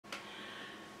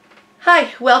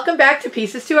Hi, welcome back to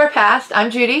Pieces to Our Past.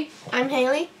 I'm Judy. I'm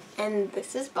Haley, and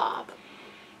this is Bob.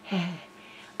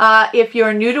 If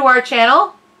you're new to our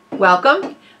channel,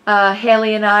 welcome.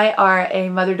 Haley and I are a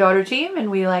mother-daughter team,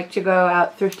 and we like to go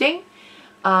out thrifting.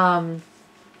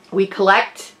 We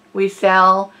collect, we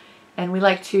sell, and we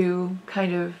like to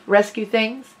kind of rescue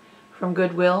things from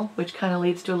Goodwill, which kind of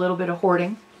leads to a little bit of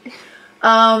hoarding.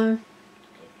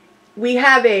 We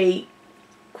have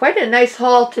quite a nice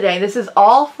haul today. This is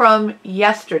all from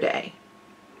yesterday.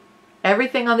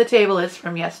 Everything on the table is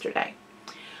from yesterday.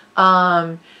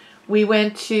 We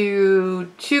went to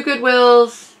 2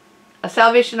 Goodwills, a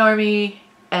Salvation Army,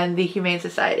 and the Humane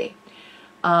Society.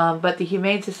 But the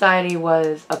Humane Society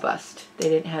was a bust. They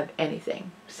didn't have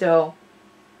anything. So,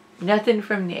 nothing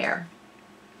from there.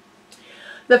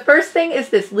 The first thing is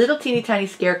this little teeny tiny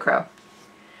scarecrow.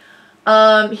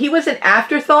 He was an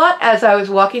afterthought as I was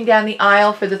walking down the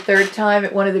aisle for the 3rd time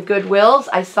at one of the Goodwills.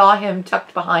 I saw him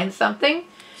tucked behind something.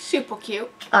 Super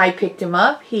cute. I picked him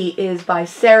up. He is by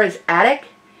Sarah's Attic.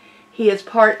 He is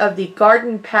part of the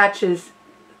Garden Patches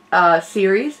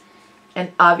series,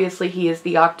 and obviously he is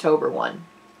the October one.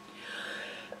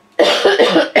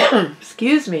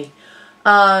 Excuse me.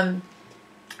 I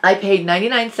paid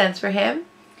 99 cents for him.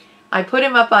 I put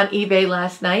him up on eBay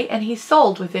last night, and he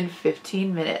sold within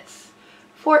 15 minutes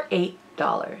for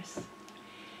 $8.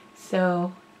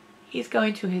 So he's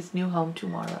going to his new home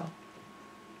tomorrow.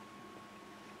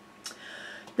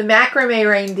 The macrame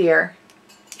reindeer.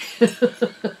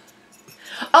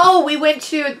 Oh, we went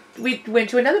to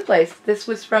another place. This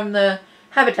was from the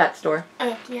Habitat store.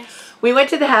 Yes. We went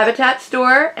to the Habitat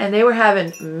store, and they were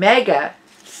having mega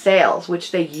sales,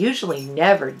 which they usually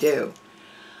never do.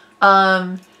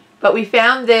 But we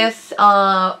found this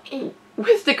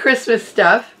with the Christmas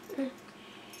stuff.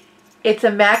 It's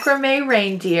a macrame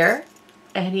reindeer,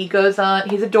 and he goes on,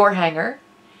 he's a door hanger,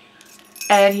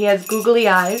 and he has googly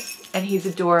eyes, and he's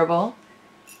adorable.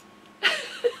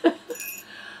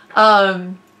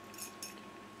 I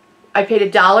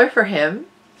paid $1 for him,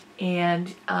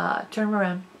 and turn him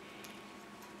around.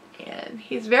 And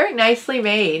he's very nicely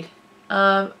made.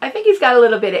 I think he's got a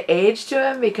little bit of age to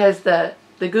him because the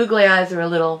googly eyes are a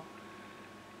little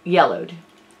yellowed.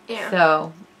 Yeah.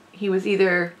 So he was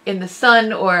either in the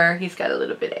sun or he's got a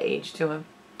little bit of age to him.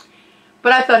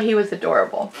 But I thought he was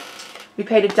adorable. We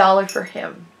paid $1 for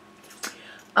him.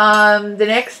 The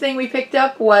next thing we picked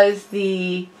up was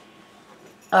the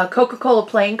Coca-Cola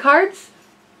playing cards.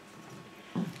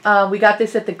 We got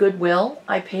this at the Goodwill.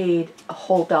 I paid a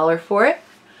whole $1 for it.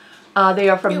 They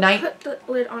are from Put the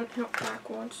lid on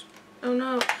backwards. Oh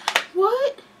no!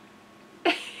 What?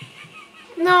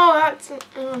 No, that's.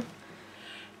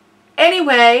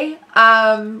 Anyway,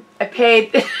 I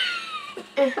paid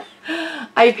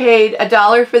I paid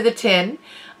 $1 for the tin.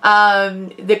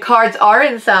 The cards are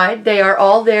inside. They are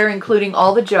all there, including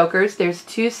all the jokers. There's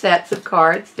 2 sets of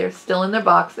cards. They're still in their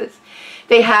boxes.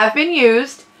 They have been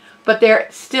used, but they're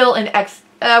still in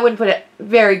I wouldn't put it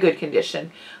very good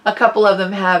condition. A couple of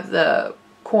them have the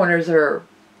corners are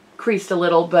creased a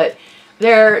little, but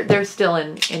they're still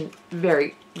in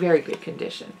very, very good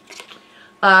condition.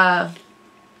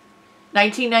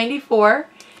 1994,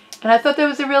 and I thought that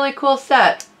was a really cool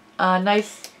set.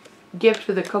 Nice gift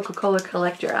for the Coca-Cola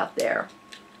collector out there.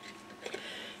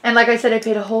 And like I said, I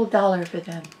paid a whole $1 for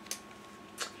them.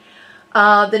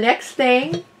 The next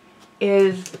thing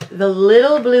is the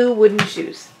little blue wooden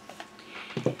shoes.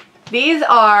 These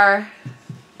are,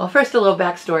 well, first a little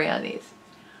backstory on these.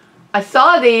 I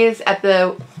saw these at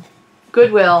the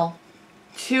Goodwill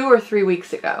 2 or 3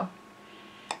 weeks ago.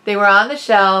 They were on the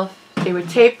shelf. They were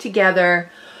taped together.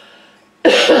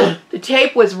 The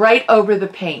tape was right over the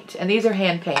paint, and these are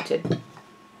hand painted.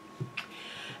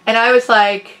 And I was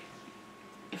like,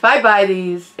 if I buy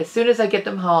these, as soon as I get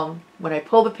them home, when I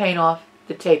pull the paint off,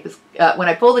 the tape is when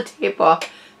I pull the tape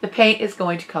off, the paint is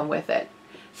going to come with it.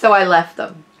 So I left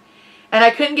them. And I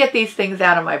couldn't get these things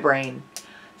out of my brain.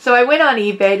 So I went on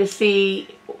eBay to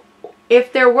see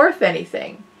if they're worth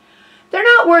anything. They're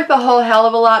not worth a whole hell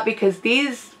of a lot because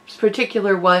these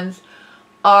particular ones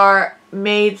are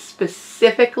made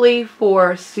specifically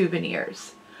for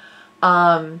souvenirs.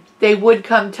 They would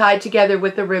come tied together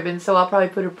with a ribbon, so I'll probably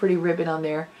put a pretty ribbon on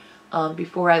there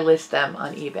before I list them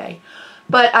on eBay.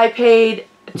 But I paid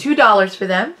 $2 for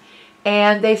them,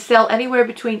 and they sell anywhere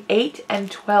between $8 and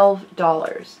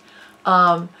 $12.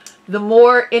 The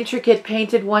more intricate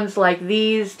painted ones like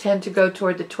these tend to go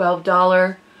toward the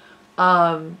 $12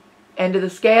 end of the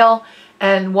scale,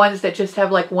 and ones that just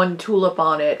have like one tulip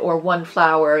on it or one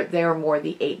flower, they're more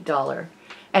the $8.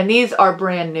 And these are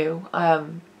brand new.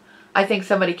 I think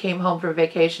somebody came home from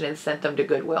vacation and sent them to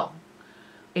Goodwill.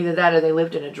 Either that or they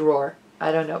lived in a drawer.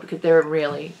 I don't know, because they're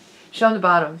really... Show them the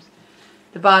bottoms.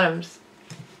 The bottoms,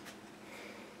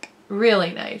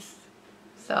 really nice.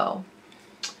 So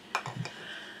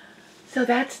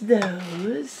that's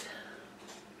those.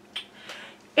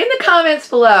 In the comments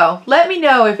below, let me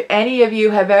know if any of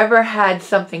you have ever had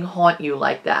something haunt you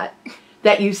like that.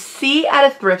 That you see at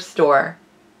a thrift store,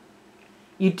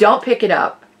 you don't pick it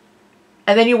up,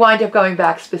 and then you wind up going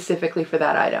back specifically for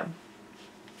that item.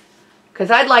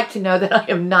 Because I'd like to know that I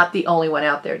am not the only one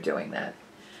out there doing that.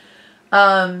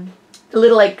 The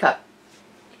little egg cup.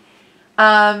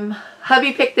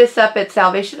 Hubby picked this up at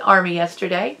Salvation Army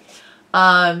yesterday.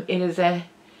 It is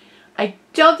I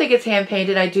don't think it's hand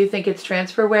painted. I do think it's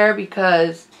transferware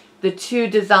because the two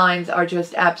designs are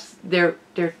just they're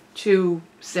too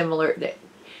similar.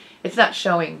 It's not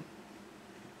showing.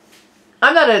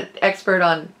 I'm not an expert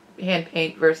on hand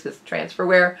paint versus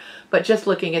transferware, but just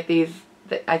looking at these,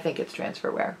 I think it's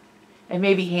transferware. And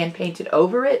maybe hand painted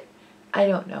over it. I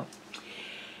don't know.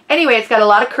 Anyway, it's got a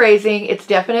lot of crazing. It's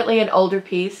definitely an older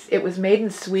piece. It was made in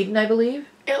Sweden, I believe.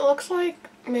 It looks like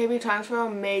maybe transfer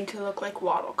made to look like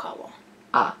watercolor.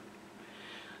 Ah.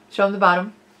 Show them the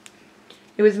bottom.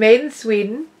 It was made in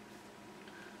Sweden.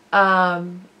 I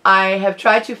have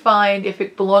tried to find if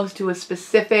it belongs to a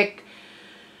specific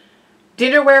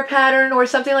dinnerware pattern or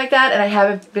something like that, and I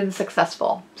haven't been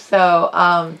successful.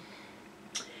 So,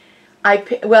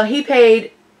 he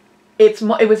paid, it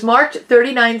was marked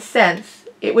 39 cents.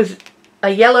 It was a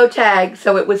yellow tag,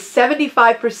 so it was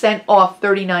 75% off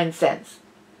 39 cents.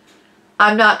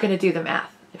 I'm not going to do the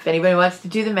math. If anybody wants to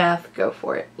do the math, go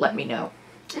for it. Let me know.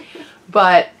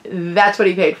 But that's what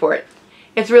he paid for it.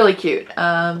 It's really cute.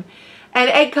 And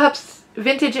egg cups,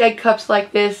 vintage egg cups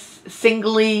like this,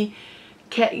 singly,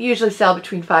 can usually sell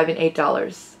between $5 and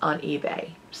 $8 on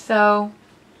eBay. So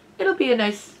it'll be a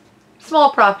nice,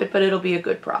 small profit, but it'll be a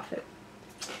good profit.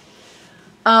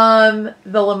 The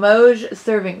Limoges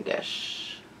serving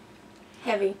dish.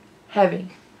 Heavy. Heavy.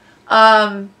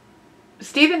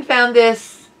 Stephen found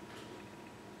this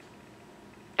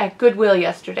at Goodwill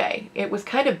yesterday. It was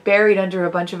kind of buried under a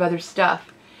bunch of other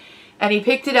stuff. And he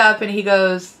picked it up and he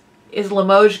goes, "Is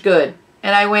Limoges good?"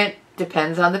 And I went,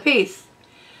 "Depends on the piece."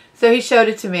 So he showed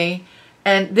it to me.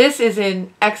 And this is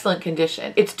in excellent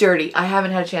condition. It's dirty. I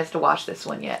haven't had a chance to wash this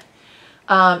one yet.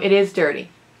 It is dirty.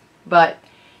 But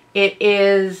it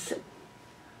is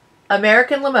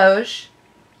American Limoges.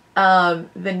 The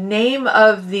name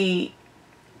of the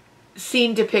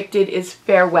scene depicted is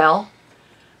Farewell.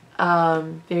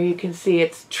 There you can see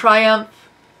it's Triumph,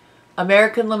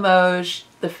 American Limoges,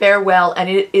 the Farewell, and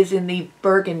it is in the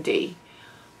burgundy.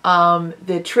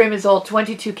 The trim is all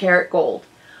 22 karat gold.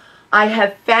 I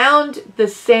have found the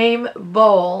same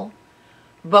bowl,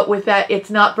 but with that, it's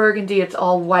not burgundy, it's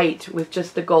all white with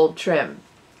just the gold trim.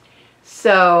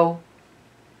 So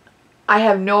I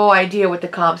have no idea what the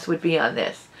comps would be on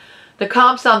this. The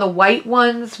comps on the white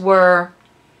ones were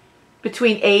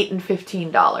between $8 and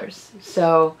 $15.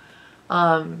 So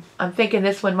I'm thinking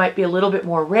this one might be a little bit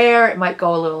more rare. It might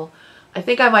go a little, I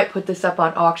think I might put this up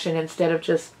on auction instead of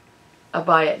just a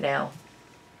buy it now.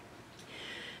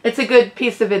 It's a good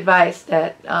piece of advice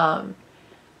that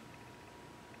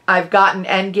I've gotten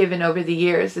and given over the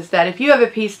years, is that if you have a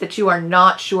piece that you are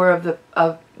not sure of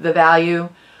the value,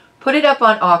 put it up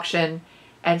on auction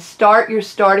and start your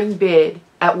starting bid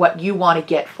at what you want to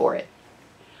get for it.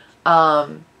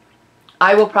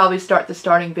 I will probably start the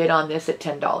starting bid on this at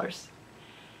 $10.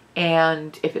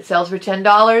 And if it sells for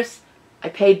 $10, I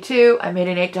paid $2, I made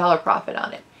an $8 profit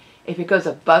on it. If it goes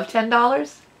above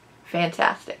 $10,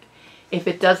 fantastic. If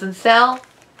it doesn't sell,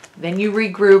 then you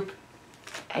regroup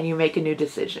and you make a new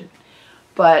decision.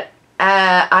 But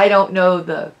I don't know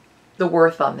the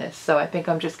worth on this, so I think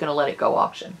I'm just going to let it go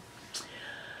auction.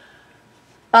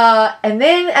 And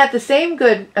then at the same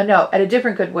at a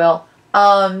different Goodwill,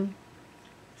 they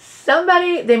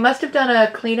must have done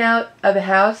a clean out of a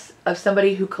house of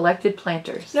somebody who collected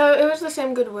planters. No, it was the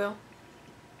same Goodwill.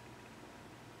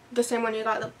 The same one you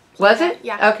got. Was it?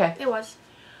 Yeah. Okay. It was.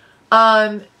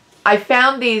 I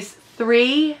found these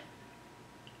 3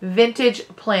 vintage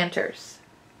planters.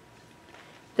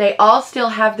 They all still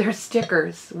have their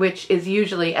stickers, which is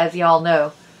usually, as y'all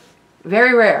know,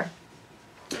 very rare.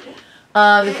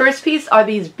 The first piece are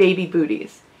these baby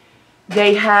booties.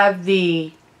 They have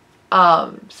the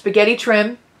spaghetti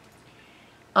trim.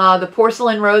 The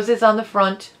porcelain roses on the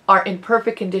front are in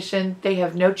perfect condition. They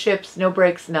have no chips, no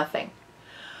breaks, nothing.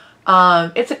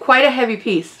 It's quite a heavy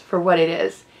piece for what it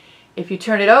is. If you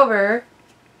turn it over,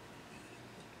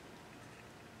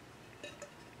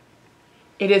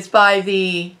 it is by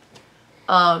the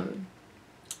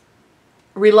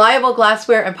Reliable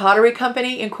Glassware and Pottery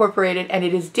Company Incorporated, and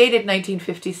it is dated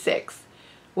 1956,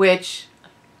 which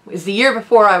is the year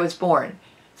before I was born.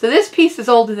 So this piece is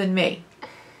older than me.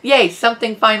 Yay,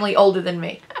 something finally older than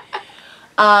me.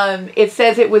 It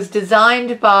says it was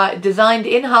designed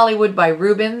in Hollywood by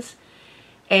Rubens,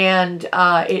 and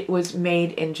it was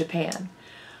made in Japan.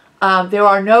 There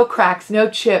are no cracks, no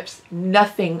chips,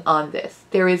 nothing on this.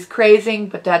 There is crazing,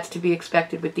 but that's to be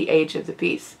expected with the age of the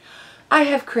piece. I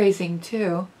have crazing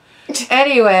too.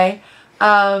 Anyway,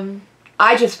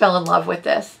 I just fell in love with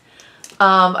this.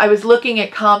 I was looking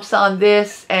at comps on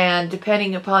this, and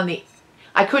depending upon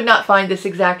I could not find this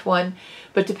exact one,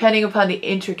 but depending upon the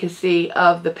intricacy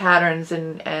of the patterns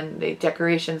and the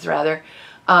decorations rather,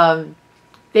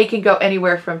 they can go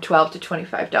anywhere from $12 to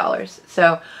 $25.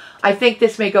 So I think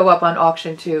this may go up on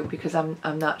auction too, because I'm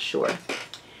not sure.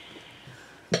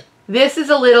 This is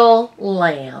a little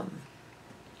lamb.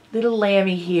 Little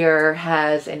Lammy here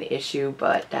has an issue,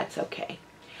 but that's okay.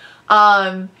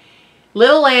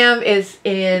 Little Lamb is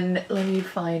in, let me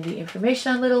find the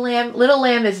information on Little Lamb. Little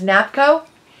Lamb is Napco.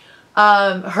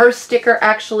 Her sticker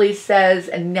actually says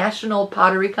a National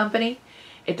Pottery Company.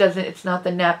 It's not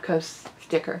the Napco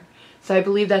sticker. So I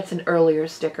believe that's an earlier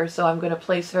sticker. So I'm going to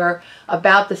place her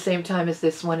about the same time as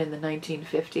this one in the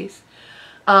 1950s.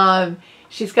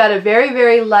 She's got a very,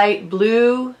 very light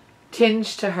blue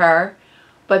tinge to her.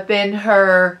 But then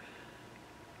her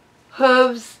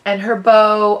hooves and her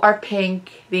bow are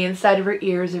pink. The inside of her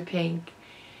ears are pink.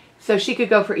 So she could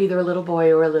go for either a little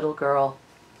boy or a little girl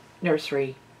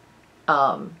nursery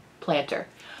planter.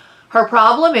 Her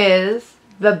problem is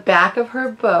the back of her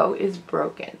bow is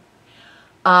broken.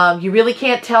 You really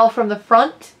can't tell from the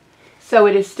front, so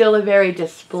it is still a very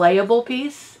displayable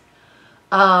piece.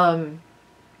 And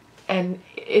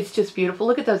it's just beautiful.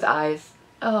 Look at those eyes.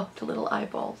 Oh, the little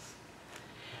eyeballs.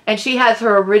 And she has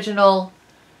her original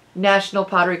National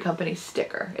Pottery Company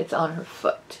sticker. It's on her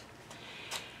foot.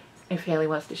 If Haley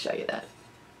wants to show you that.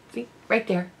 See? Right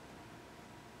there.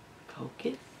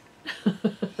 Focus.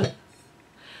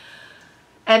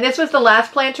 And this was the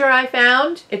last planter I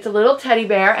found. It's a little teddy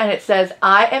bear, and it says,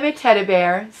 "I am a teddy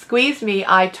bear. Squeeze me,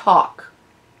 I talk."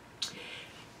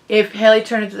 If Haley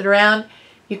turns it around,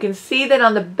 you can see that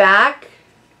on the back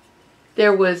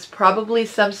there was probably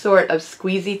some sort of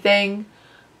squeezy thing.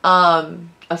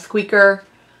 A squeaker,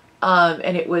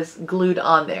 and it was glued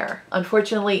on there.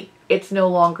 Unfortunately, it's no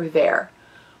longer there.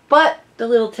 But the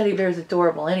little teddy bear is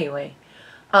adorable anyway.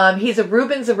 He's a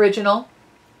Rubens original.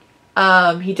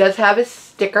 He does have his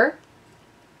sticker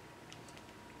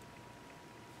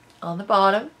on the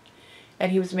bottom,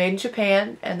 and he was made in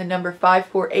Japan, and the number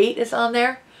 548 is on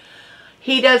there.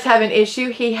 He does have an issue.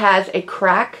 He has a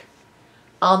crack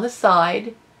on the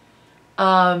side,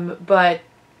 but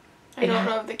I don't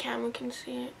know if the camera can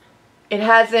see it. It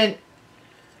hasn't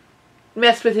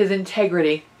messed with his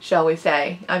integrity, shall we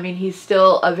say. I mean, he's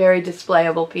still a very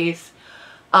displayable piece.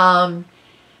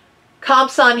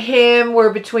 Comps on him were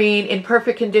between, in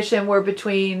perfect condition, were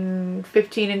between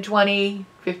 15 and 20,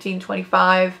 15,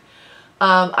 25.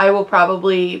 I will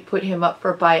probably put him up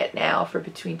for buy it now for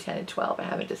between 10 and 12. I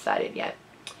haven't decided yet.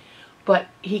 But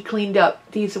he cleaned up.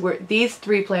 These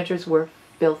three planters were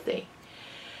filthy.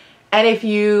 And if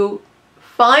you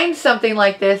find something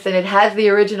like this and it has the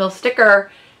original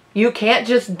sticker, you can't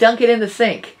just dunk it in the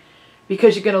sink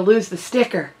because you're going to lose the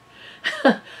sticker.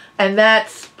 And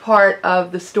that's part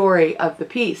of the story of the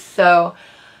piece. So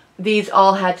these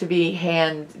all had to be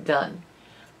hand done.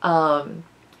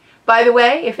 By the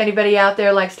way, if anybody out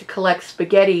there likes to collect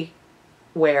spaghetti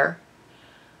ware,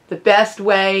 the best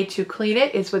way to clean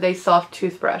it is with a soft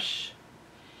toothbrush.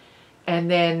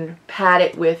 And then pat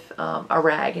it with a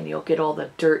rag, and you'll get all the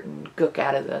dirt and gook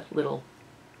out of the little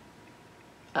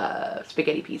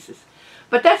spaghetti pieces.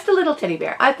 But that's the little teddy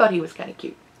bear. I thought he was kind of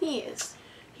cute. He is.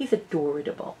 He's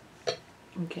adorable.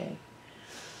 Okay.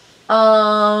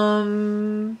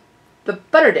 The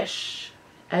butter dish.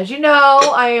 As you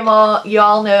know,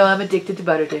 y'all know I'm addicted to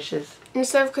butter dishes.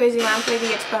 Instead of Crazy Lamb, he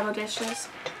gets butter dishes.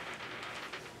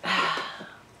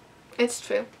 It's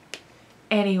true.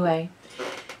 Anyway.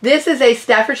 This is a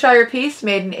Staffordshire piece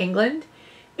made in England.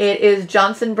 It is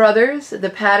Johnson Brothers.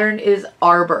 The pattern is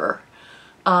Arbor.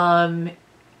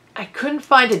 I couldn't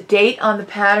find a date on the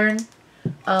pattern.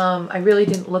 I really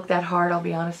didn't look that hard, I'll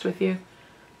be honest with you.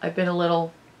 I've been a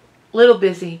little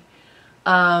busy.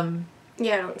 Yeah,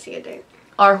 I don't see a date.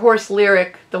 Our horse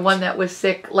Lyric, the one that was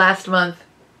sick last month,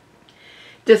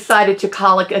 decided to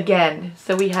colic again.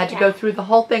 So we had to go through the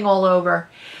whole thing all over.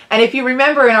 And if you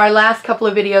remember in our last couple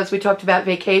of videos we talked about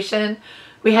vacation,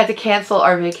 we had to cancel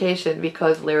our vacation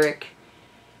because Lyric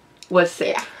was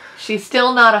sick. Yeah. She's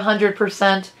still not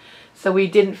 100%, so we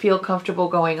didn't feel comfortable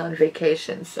going on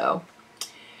vacation. So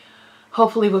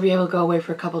hopefully we'll be able to go away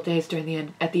for a couple days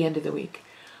at the end of the week.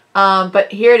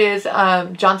 But here it is,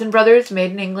 Johnson Brothers,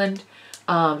 made in England,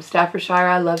 Staffordshire.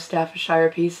 I love Staffordshire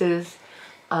pieces.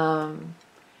 And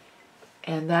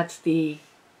that's the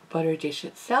butter dish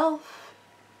itself.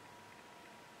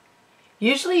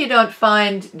 Usually you don't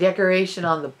find decoration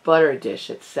on the butter dish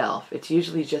itself. It's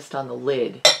usually just on the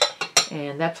lid.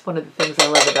 And that's one of the things I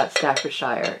love about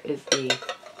Staffordshire, is the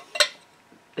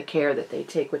care that they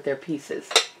take with their pieces.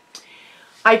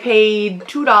 I paid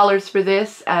 $2 for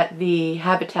this at the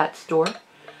Habitat store.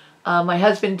 My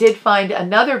husband did find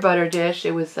another butter dish.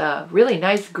 It was a really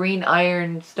nice green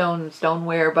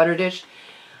stoneware butter dish,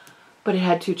 but it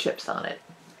had 2 chips on it,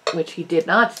 which he did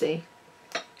not see.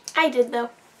 I did,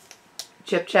 though.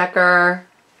 Chip checker.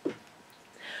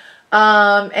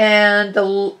 And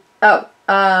the,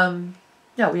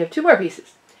 no, we have 2 more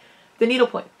pieces. The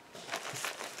needlepoint.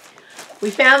 We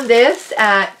found this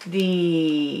at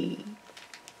the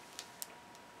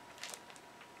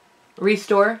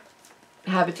Restore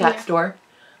Habitat store.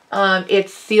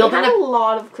 It's sealed. They had a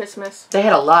lot of Christmas. They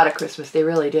had a lot of Christmas. They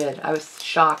really did. I was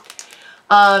shocked.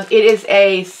 It is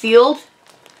a sealed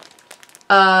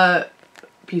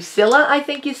Pusilla, I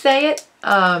think you say it.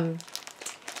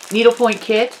 Needlepoint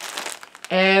kit.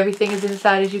 Everything is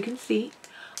inside, as you can see.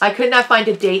 I could not find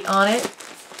a date on it.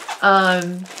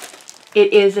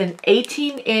 It is an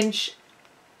 18-inch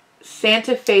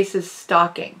Santa Faces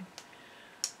stocking.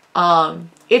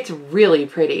 It's really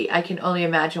pretty. I can only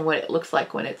imagine what it looks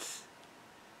like when it's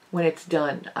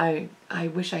done. I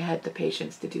wish I had the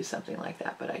patience to do something like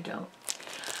that, but I don't.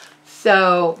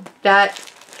 So that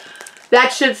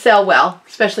should sell well,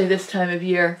 especially this time of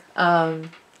year.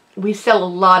 We sell a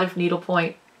lot of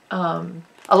needlepoint, a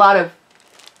lot of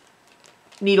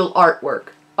needle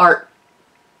artwork.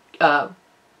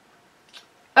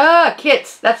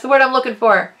 Kits. That's the word I'm looking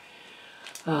for.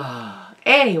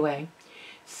 Anyway,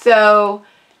 so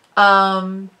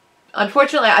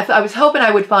unfortunately, I was hoping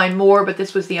I would find more, but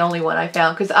this was the only one I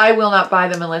found, because I will not buy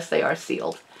them unless they are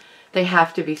sealed. They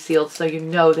have to be sealed so you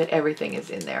know that everything is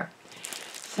in there.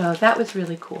 So that was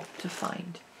really cool to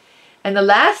find. And the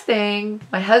last thing,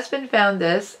 my husband found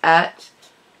this at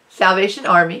Salvation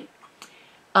Army.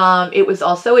 It was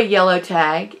also a yellow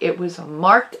tag. It was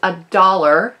marked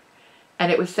 $1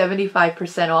 and it was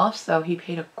 75% off, so he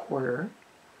paid $0.25.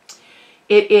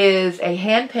 It is a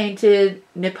hand-painted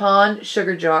Nippon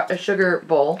sugar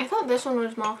bowl. I thought this one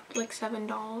was marked like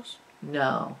 $7.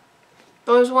 No.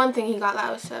 There was one thing he got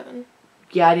that was $7.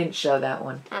 Yeah, I didn't show that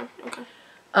one. Oh, okay.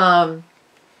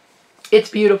 It's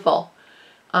beautiful.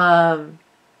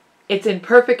 It's in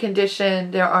perfect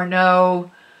condition. There are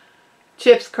no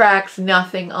chips, cracks,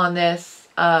 nothing on this.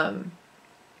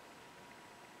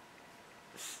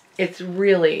 It's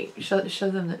really, show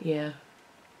them that, yeah.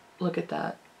 Look at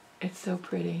that. It's so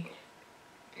pretty.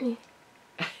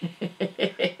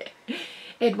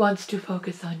 It wants to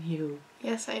focus on you.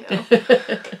 Yes, I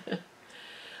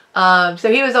know.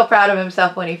 So he was all proud of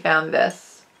himself when he found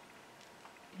this.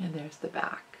 And there's the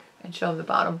back. And show him the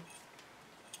bottom.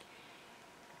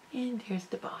 And here's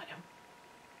the bottom.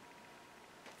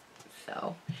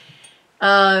 So,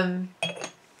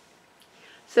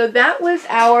 so that was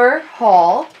our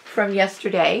haul from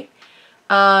yesterday.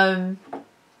 What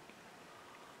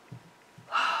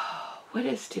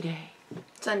is today?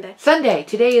 Sunday. Sunday.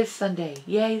 Today is Sunday.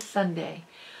 Yay, Sunday.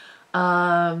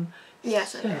 Yeah,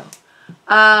 Sunday.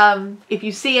 So, if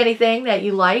you see anything that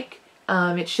you like,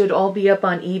 it should all be up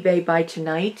on eBay by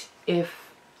tonight,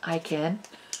 if I can.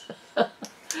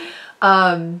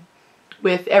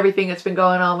 With everything that's been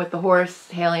going on with the horse,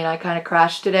 Haley and I kind of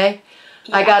crashed today.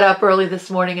 Yeah. I got up early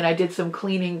this morning and I did some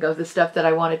cleaning of the stuff that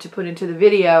I wanted to put into the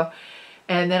video.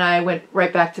 And then I went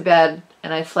right back to bed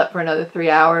and I slept for another 3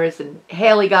 hours. And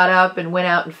Haley got up and went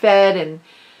out and fed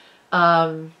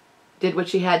and did what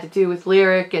she had to do with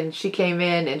Lyric. And she came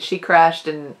in and she crashed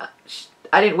and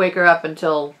I didn't wake her up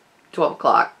until 12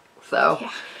 o'clock. So yeah.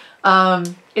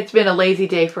 It's been a lazy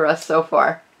day for us so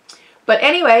far. But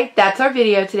anyway, that's our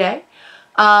video today.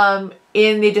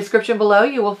 In the description below,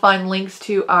 you will find links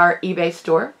to our eBay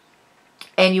store.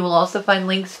 And you will also find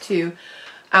links to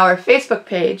our Facebook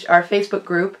page, our Facebook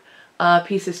group,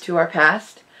 Pieces to Our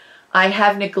Past. I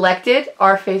have neglected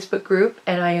our Facebook group,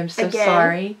 and I am so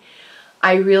sorry.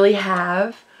 I really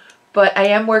have. But I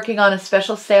am working on a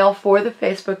special sale for the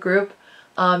Facebook group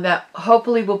that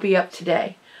hopefully will be up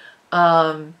today.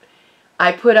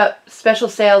 I put up special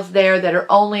sales there that are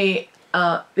only...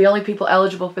 the only people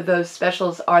eligible for those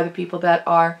specials are the people that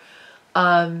are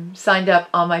signed up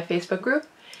on my Facebook group.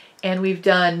 And we've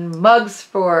done mugs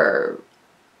for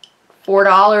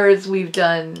 $4. We've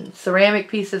done ceramic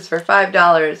pieces for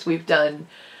 $5. We've done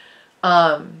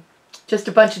just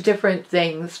a bunch of different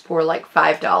things for like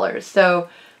 $5. So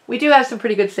we do have some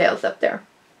pretty good sales up there.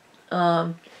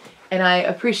 And I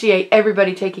appreciate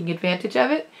everybody taking advantage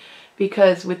of it,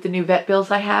 because with the new vet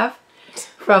bills I have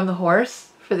from the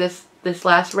horse for this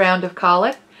last round of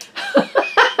colic,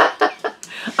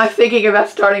 I'm thinking about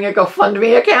starting a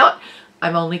GoFundMe account.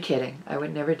 I'm only kidding. I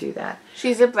would never do that.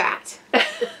 She's a brat.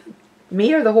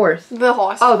 Me or the horse? The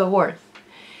horse. Oh, the horse.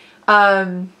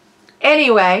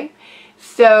 Anyway,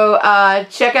 so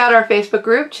check out our Facebook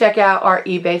group. Check out our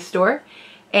eBay store.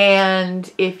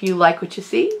 And if you like what you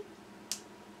see,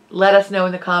 let us know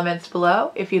in the comments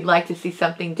below. If you'd like to see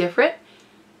something different,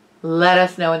 let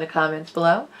us know in the comments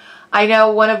below. I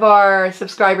know one of our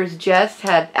subscribers, Jess,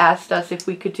 had asked us if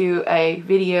we could do a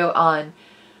video on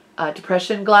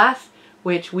depression glass,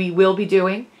 which we will be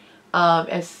doing.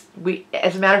 As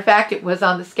a matter of fact, it was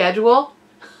on the schedule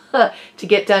to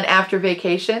get done after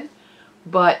vacation,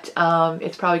 but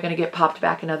it's probably going to get popped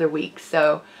back another week.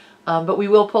 So, but we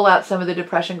will pull out some of the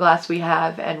depression glass we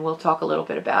have, and we'll talk a little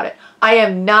bit about it. I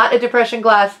am not a depression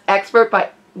glass expert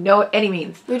by any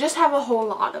means. We just have a whole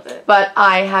lot of it. But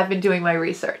I have been doing my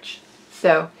research.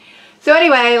 So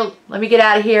anyway, let me get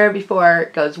out of here before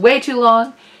it goes way too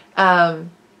long.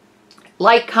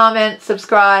 Like, comment,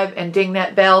 subscribe, and ding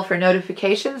that bell for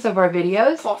notifications of our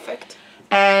videos. Perfect.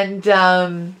 And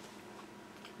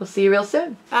we'll see you real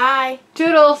soon. Bye.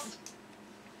 Toodles.